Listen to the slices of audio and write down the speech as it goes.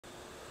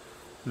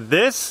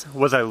This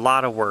was a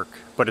lot of work,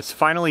 but it's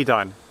finally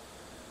done.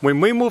 When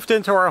we moved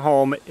into our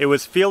home, it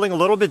was feeling a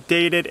little bit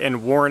dated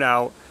and worn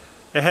out.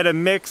 It had a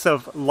mix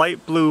of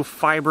light blue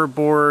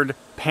fiberboard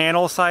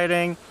panel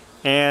siding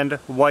and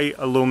white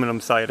aluminum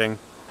siding.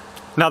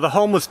 Now the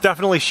home was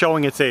definitely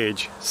showing its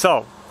age,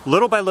 so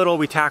little by little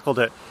we tackled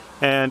it,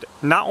 and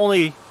not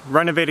only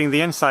renovating the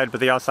inside but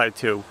the outside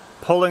too,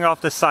 pulling off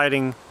the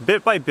siding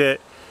bit by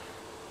bit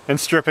and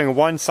stripping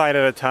one side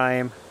at a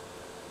time,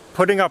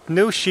 putting up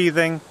new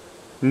sheathing,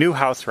 new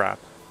house wrap.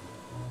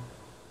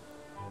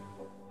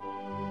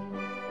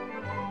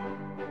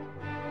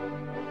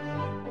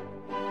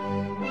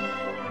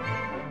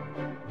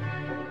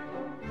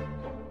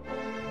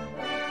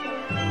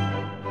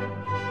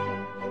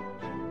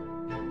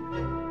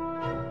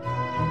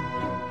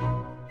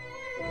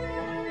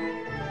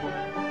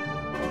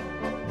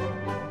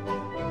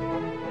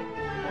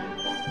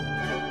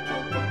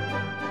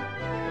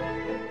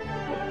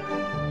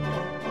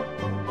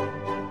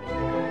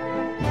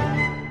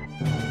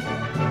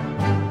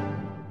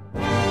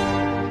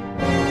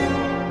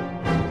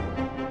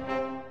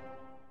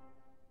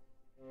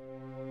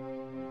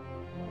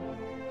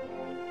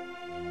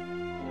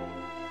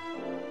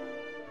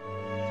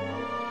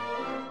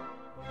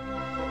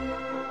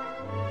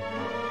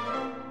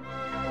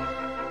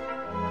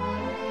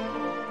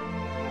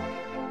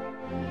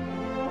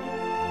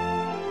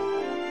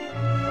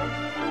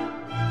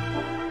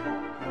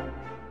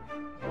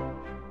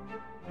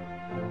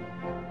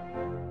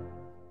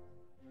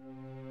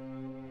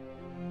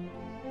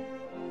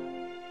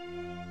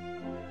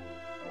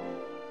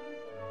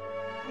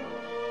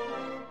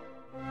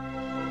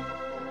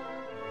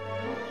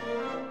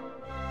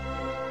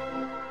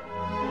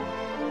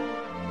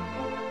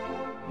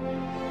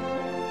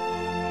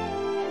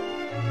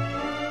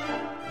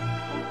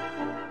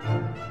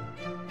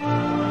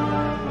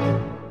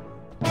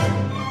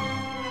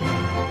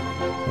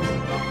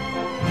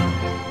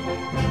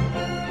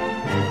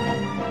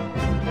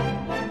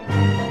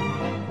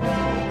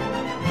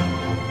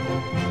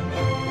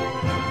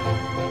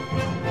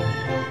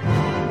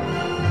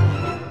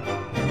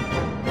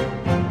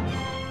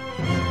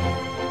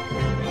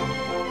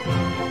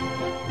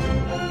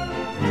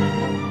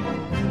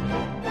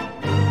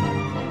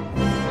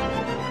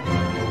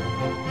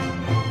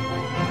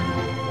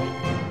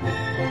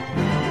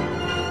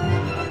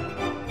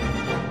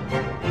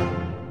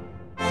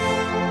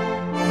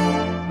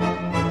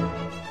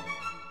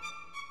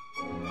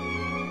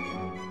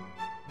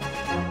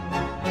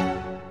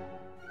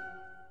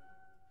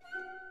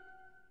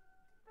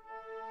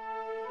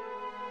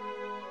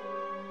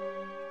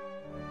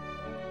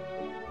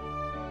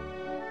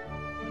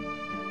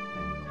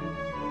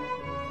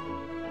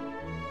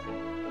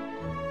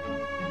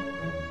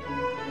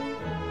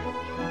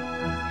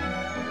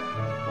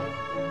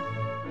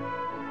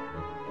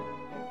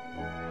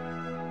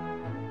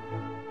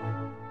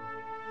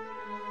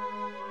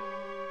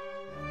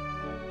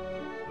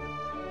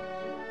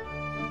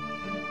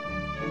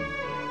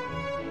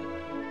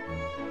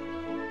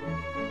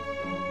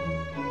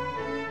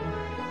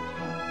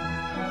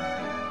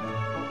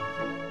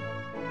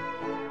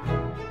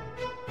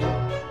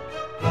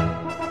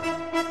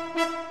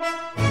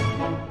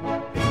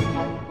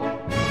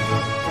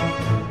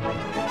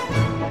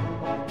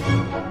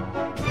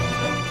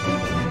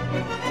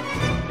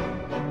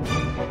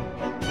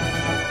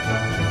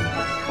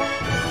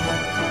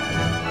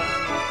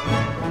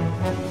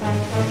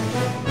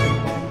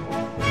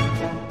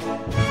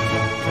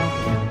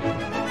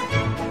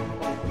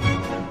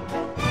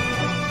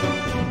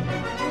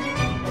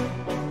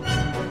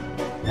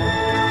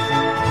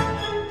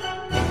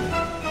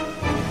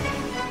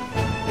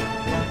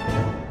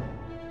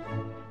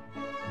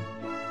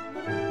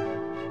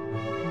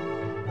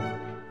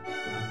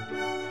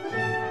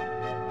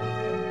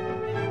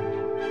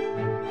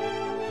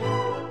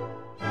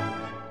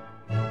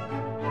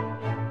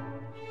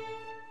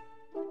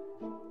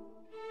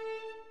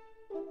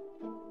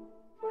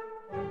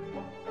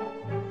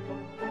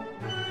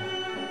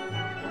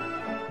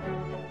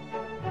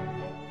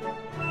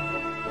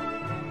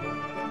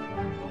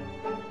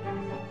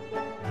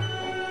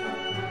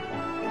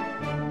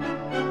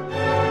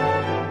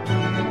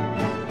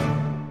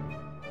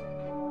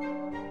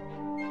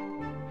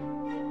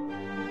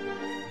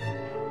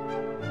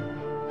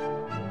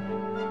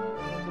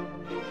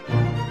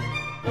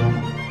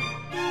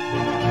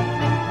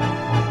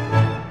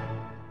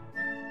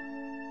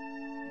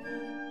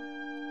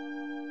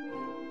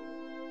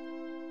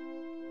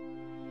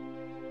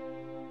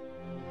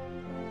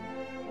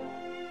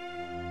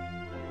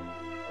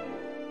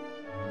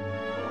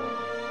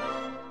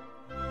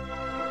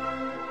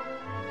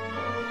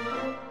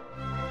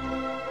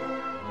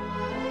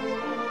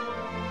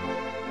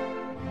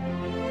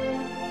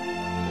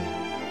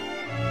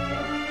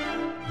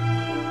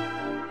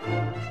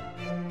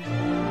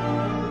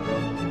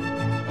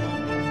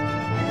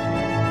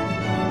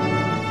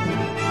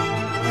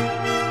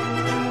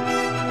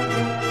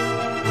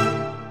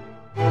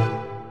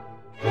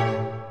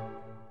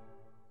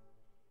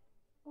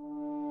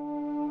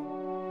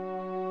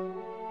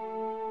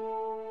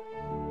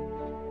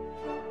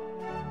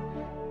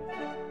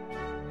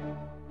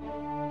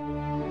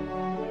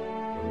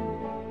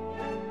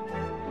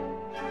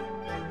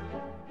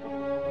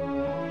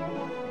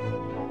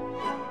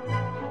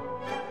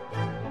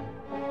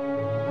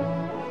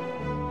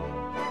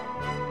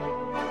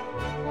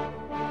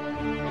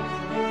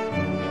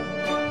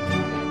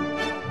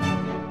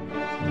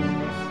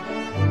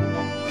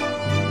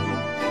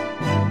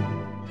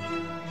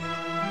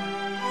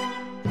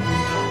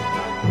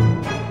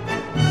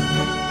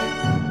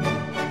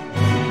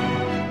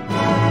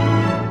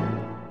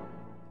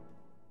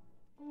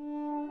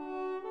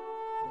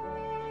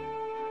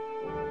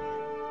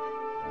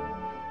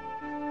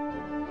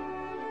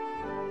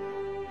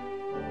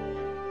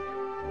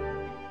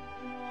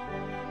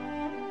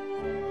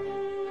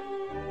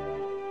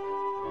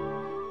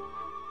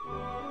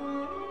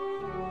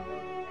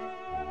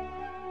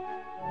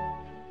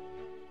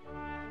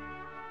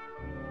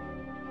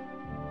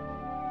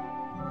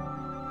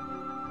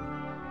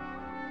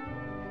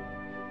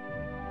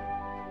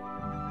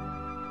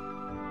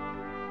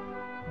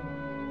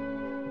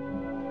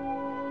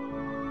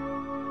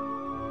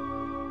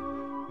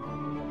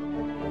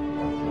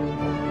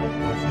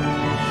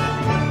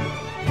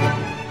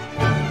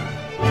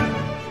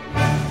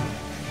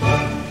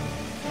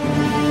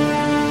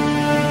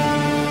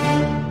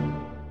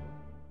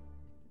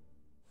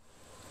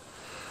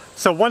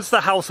 So once the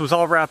house was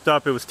all wrapped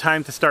up, it was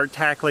time to start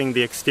tackling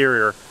the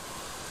exterior.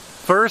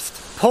 First,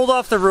 pulled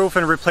off the roof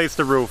and replaced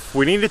the roof.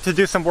 We needed to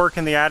do some work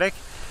in the attic,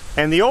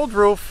 and the old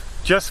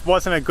roof just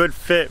wasn't a good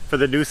fit for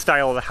the new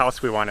style of the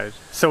house we wanted.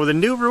 So with the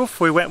new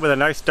roof, we went with a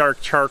nice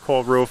dark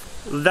charcoal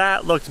roof.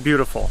 That looked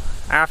beautiful.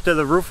 After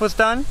the roof was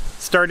done,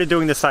 started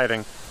doing the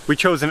siding. We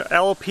chose an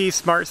LP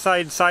Smart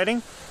Side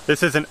siding.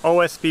 This is an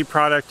OSB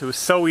product. It was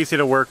so easy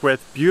to work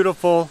with.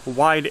 Beautiful,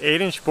 wide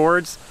 8-inch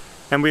boards,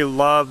 and we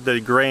love the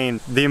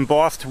grain, the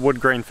embossed wood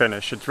grain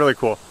finish. It's really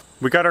cool.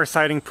 We got our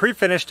siding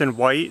pre-finished in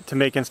white to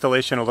make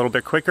installation a little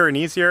bit quicker and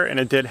easier, and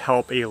it did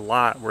help a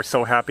lot. We're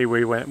so happy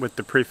we went with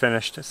the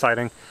pre-finished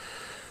siding.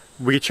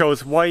 We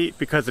chose white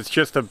because it's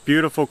just a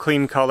beautiful,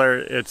 clean color.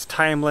 It's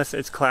timeless,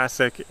 it's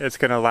classic, it's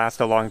gonna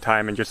last a long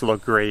time and just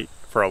look great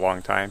for a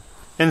long time.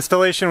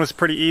 Installation was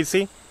pretty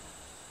easy.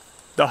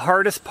 The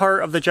hardest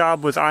part of the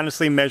job was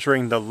honestly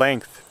measuring the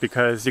length,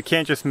 because you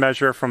can't just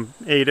measure from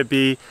A to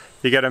B.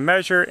 You gotta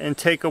measure and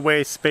take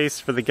away space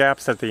for the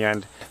gaps at the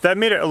end. That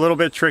made it a little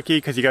bit tricky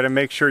because you gotta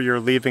make sure you're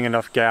leaving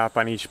enough gap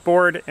on each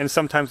board, and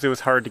sometimes it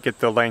was hard to get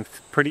the length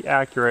pretty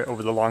accurate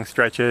over the long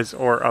stretches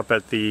or up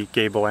at the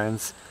gable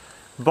ends.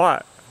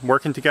 But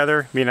working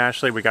together, me and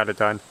Ashley, we got it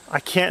done. I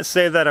can't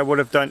say that I would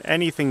have done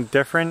anything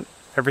different.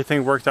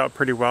 Everything worked out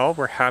pretty well.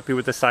 We're happy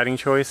with the siding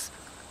choice,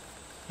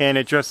 and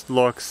it just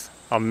looks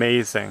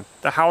amazing.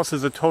 The house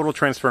is a total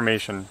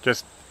transformation.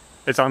 Just,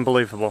 it's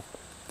unbelievable.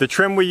 The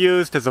trim we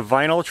used is a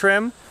vinyl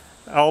trim.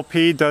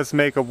 LP does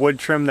make a wood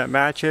trim that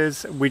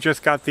matches. We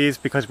just got these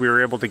because we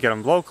were able to get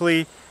them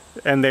locally,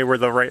 and they were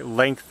the right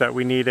length that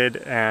we needed,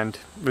 and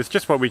it was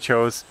just what we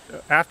chose.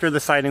 After the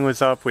siding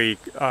was up, we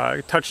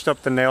touched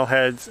up the nail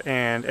heads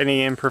and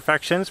any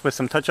imperfections with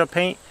some touch-up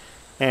paint,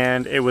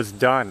 and it was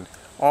done.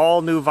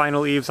 All new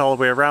vinyl eaves all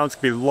the way around. It's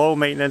gonna be low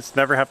maintenance,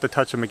 never have to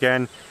touch them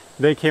again.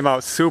 They came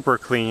out super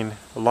clean.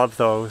 Love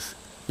those.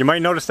 You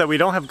might notice that we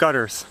don't have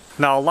gutters.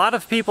 Now, a lot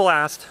of people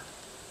asked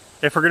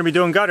if we're gonna be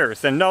doing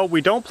gutters, and no,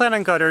 we don't plan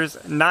on gutters,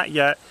 not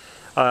yet.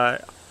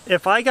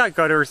 If I got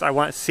gutters, I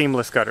want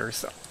seamless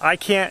gutters. I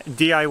can't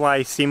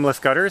DIY seamless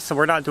gutters, so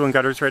we're not doing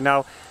gutters right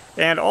now.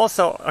 And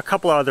also, a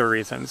couple other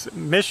reasons.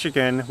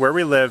 Michigan, where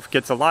we live,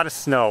 gets a lot of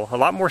snow, a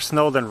lot more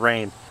snow than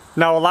rain.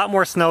 Now, a lot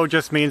more snow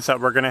just means that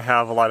we're gonna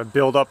have a lot of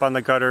buildup on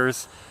the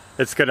gutters.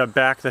 It's gonna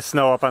back the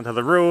snow up onto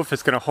the roof,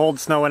 it's gonna hold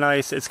snow and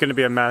ice, it's gonna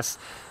be a mess.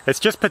 It's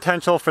just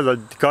potential for the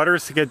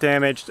gutters to get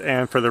damaged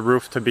and for the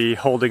roof to be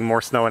holding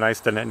more snow and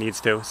ice than it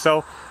needs to.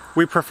 So,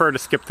 we prefer to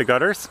skip the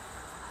gutters.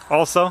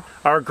 Also,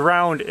 our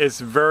ground is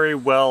very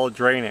well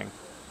draining.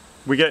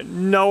 We get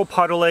no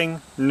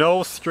puddling,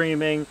 no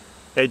streaming,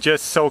 it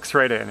just soaks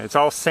right in. It's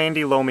all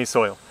sandy, loamy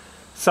soil.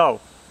 So,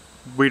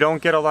 we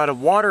don't get a lot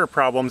of water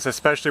problems,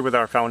 especially with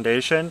our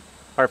foundation.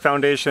 Our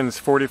foundation's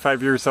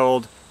 45 years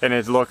old and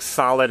it looks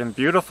solid and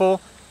beautiful,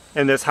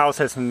 and this house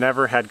has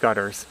never had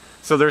gutters.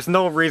 So there's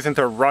no reason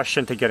to rush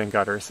into getting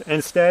gutters.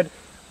 Instead,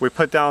 we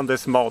put down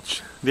this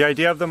mulch. The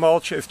idea of the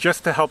mulch is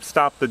just to help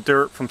stop the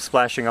dirt from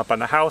splashing up on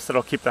the house.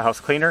 It'll keep the house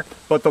cleaner,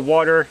 but the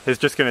water is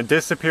just gonna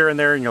disappear in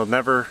there and you'll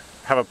never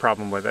have a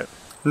problem with it.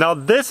 Now,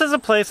 this is a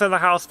place in the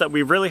house that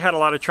we really had a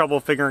lot of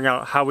trouble figuring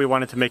out how we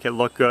wanted to make it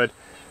look good.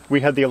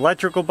 We had the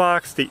electrical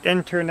box, the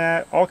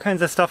internet, all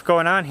kinds of stuff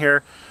going on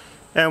here,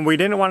 and we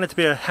didn't want it to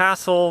be a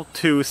hassle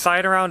to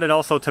side around and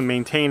also to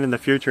maintain in the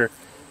future.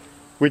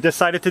 We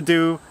decided to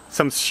do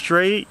some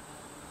straight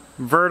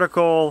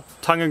vertical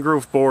tongue and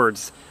groove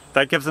boards.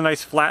 That gives a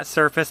nice flat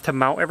surface to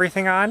mount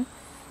everything on.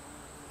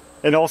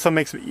 It also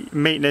makes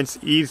maintenance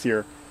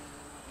easier.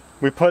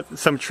 We put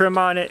some trim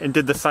on it and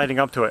did the siding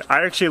up to it.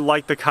 I actually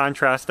like the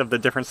contrast of the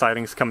different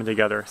sidings coming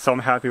together, so I'm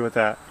happy with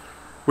that.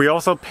 We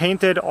also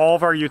painted all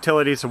of our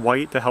utilities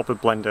white to help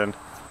it blend in.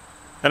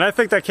 And I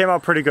think that came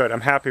out pretty good.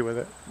 I'm happy with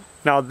it.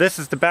 Now, this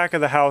is the back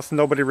of the house.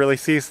 Nobody really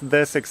sees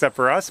this except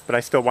for us, but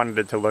I still wanted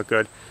it to look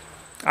good.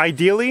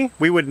 Ideally,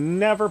 we would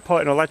never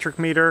put an electric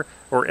meter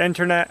or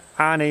internet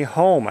on a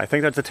home. I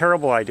think that's a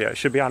terrible idea. It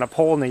should be on a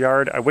pole in the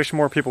yard. I wish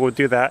more people would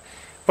do that,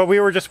 but we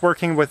were just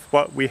working with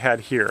what we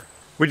had here.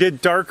 We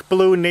did dark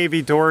blue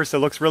navy doors. It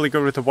looks really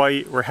good with the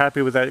white. We're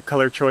happy with that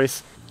color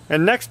choice.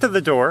 And next to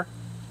the door,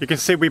 you can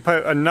see we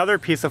put another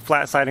piece of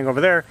flat siding over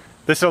there.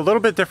 This is a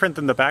little bit different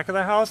than the back of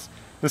the house.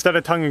 Instead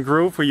of tongue and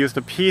groove, we used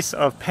a piece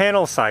of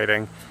panel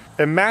siding.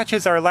 It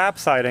matches our lap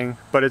siding,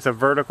 but it's a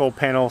vertical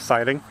panel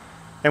siding.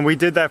 And we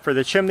did that for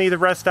the chimney to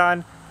rest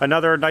on,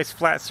 another nice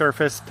flat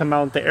surface to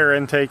mount the air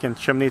intake and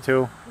chimney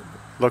to.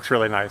 Looks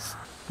really nice.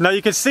 Now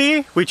you can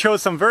see we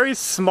chose some very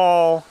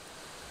small,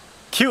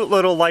 cute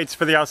little lights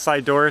for the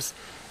outside doors,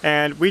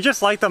 and we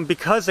just liked them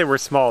because they were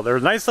small. They're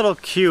nice little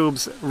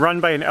cubes run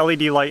by an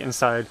LED light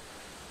inside.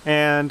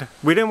 And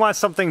we didn't want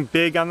something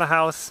big on the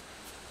house.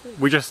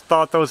 We just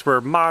thought those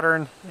were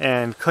modern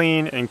and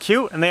clean and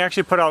cute, and they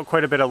actually put out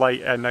quite a bit of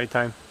light at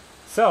nighttime.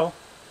 So,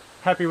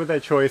 happy with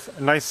that choice.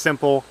 A nice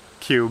simple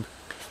cube.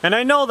 And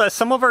I know that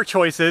some of our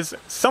choices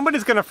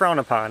somebody's gonna frown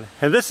upon,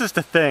 and this is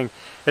the thing,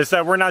 is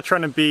that we're not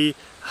trying to be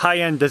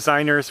high-end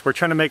designers. We're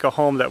trying to make a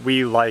home that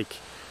we like.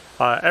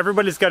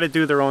 Everybody's got to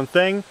do their own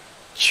thing,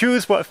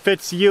 choose what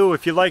fits you.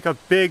 If you like a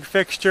big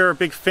fixture, a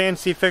big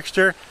fancy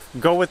fixture,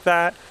 go with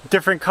that.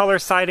 Different color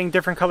siding,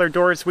 different color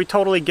doors, we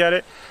totally get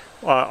it.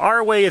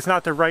 Our way is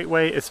not the right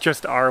way, it's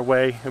just our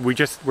way. We're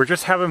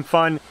just having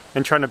fun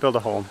and trying to build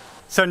a home.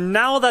 So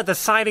now that the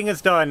siding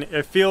is done,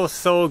 it feels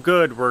so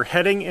good. We're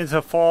heading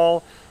into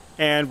fall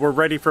and we're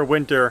ready for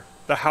winter.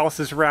 The house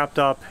is wrapped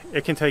up,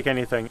 it can take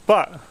anything.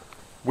 But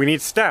we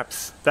need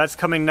steps. That's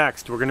coming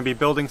next. We're gonna be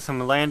building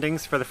some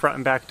landings for the front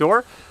and back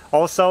door.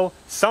 Also,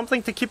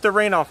 something to keep the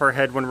rain off our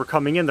head when we're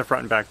coming in the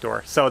front and back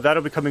door. So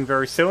that'll be coming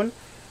very soon.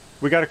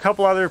 We got a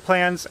couple other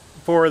plans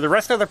for the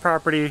rest of the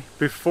property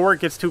before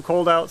it gets too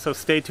cold out, so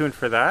stay tuned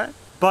for that.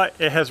 But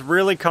it has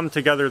really come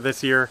together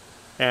this year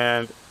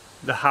and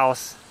the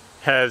house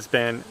has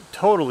been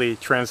totally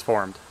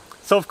transformed.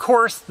 So of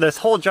course, this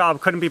whole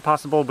job couldn't be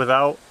possible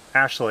without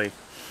Ashley.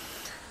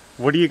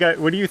 What do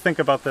you think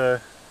about the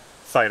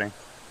siding?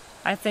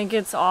 I think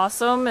it's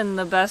awesome and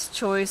the best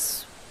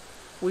choice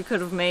we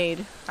could have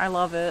made. I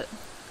love it.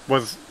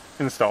 Was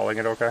installing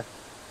it okay?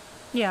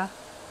 Yeah.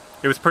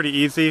 It was pretty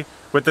easy.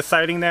 With the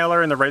siding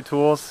nailer and the right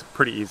tools,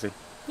 pretty easy.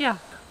 Yeah.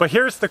 But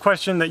here's the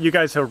question that you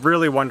guys are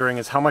really wondering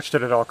is how much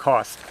did it all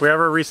cost? We have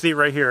our receipt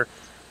right here.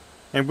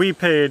 And we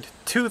paid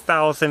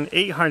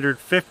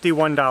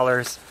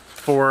 $2,851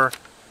 for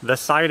the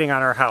siding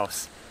on our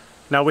house.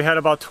 Now we had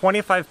about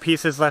 25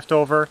 pieces left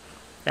over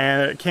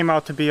and it came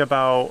out to be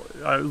about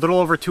a little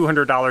over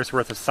 $200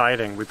 worth of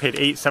siding. We paid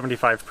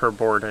 $875 per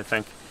board, I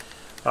think.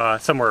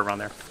 Somewhere around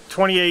there.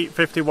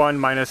 $28.51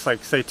 minus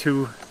like say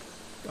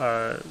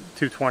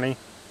 $220.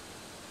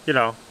 You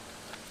know,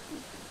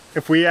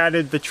 if we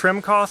added the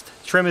trim cost,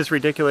 trim is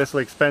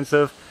ridiculously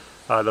expensive,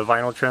 the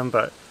vinyl trim,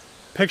 but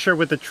picture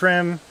with the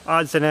trim,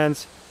 odds and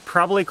ends,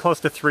 probably close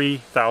to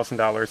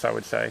 $3,000, I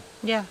would say.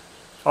 Yeah.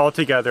 All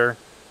together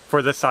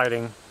for the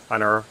siding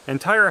on our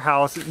entire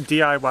house,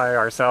 DIY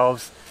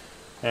ourselves,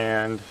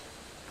 and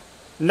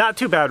not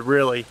too bad,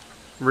 really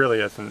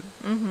isn't.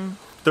 Mm-hmm.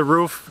 The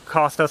roof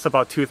cost us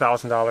about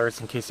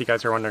 $2,000, in case you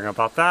guys are wondering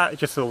about that,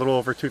 just a little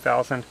over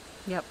 $2,000.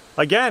 Yep.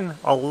 Again,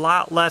 a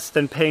lot less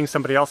than paying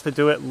somebody else to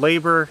do it.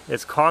 Labor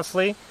is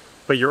costly,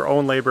 but your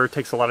own labor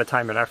takes a lot of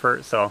time and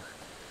effort, so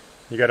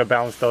you got to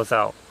balance those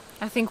out.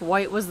 I think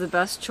white was the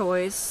best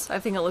choice. I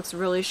think it looks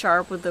really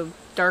sharp with the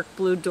dark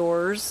blue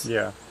doors.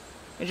 Yeah.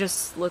 It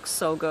just looks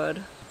so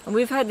good. And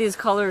we've had these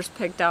colors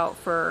picked out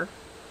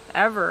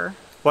forever.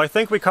 Well, I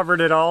think we covered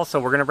it all, so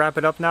we're going to wrap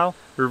it up now.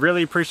 We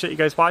really appreciate you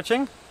guys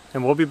watching,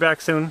 and we'll be back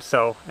soon.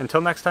 So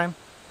until next time,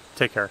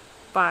 take care.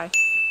 Bye.